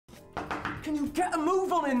Can you get a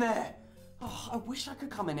move on in there? Oh, I wish I could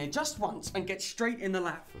come in here just once and get straight in the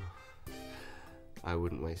lap. I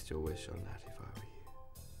wouldn't waste your wish on that if I were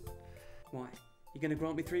you. Why? You gonna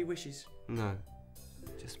grant me 3 wishes? No,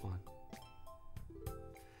 just one.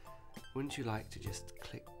 Wouldn't you like to just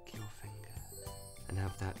click your finger and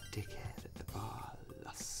have that dickhead at the bar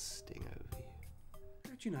lusting over you?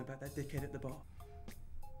 How do you know about that dickhead at the bar?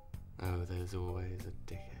 Oh, there's always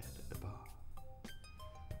a dickhead at the bar.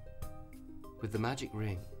 With the magic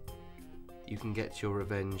ring, you can get your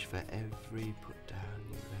revenge for every put-down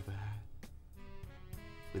you've ever had.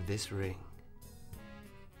 With this ring,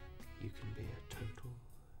 you can be a total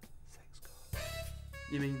sex god.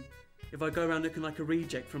 You mean, if I go around looking like a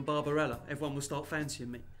reject from Barbarella, everyone will start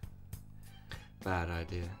fancying me? Bad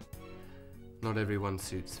idea. Not everyone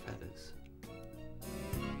suits feathers.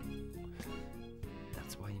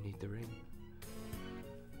 That's why you need the ring.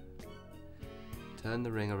 Turn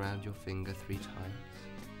the ring around your finger 3 times.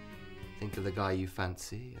 Think of the guy you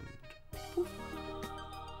fancy and poof,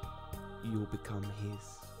 you'll become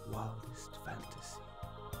his wildest fantasy.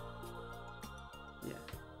 Yeah,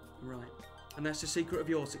 right. And that's the secret of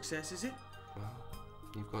your success, is it? Well,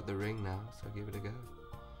 you've got the ring now, so give it a go.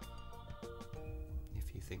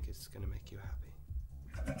 If you think it's going to make you happy.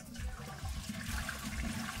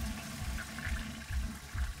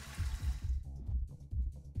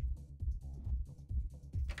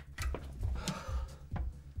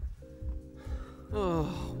 Oh,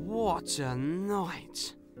 what a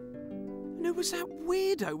night. And who was that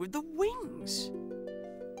weirdo with the wings?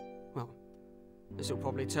 Well, this'll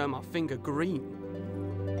probably turn my finger green.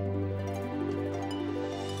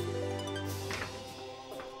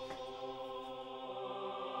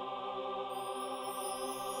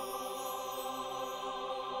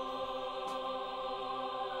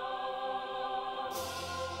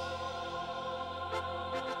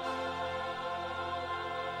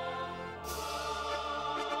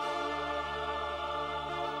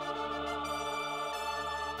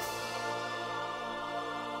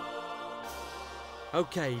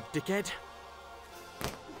 Okay, dickhead.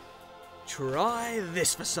 Try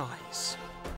this for size.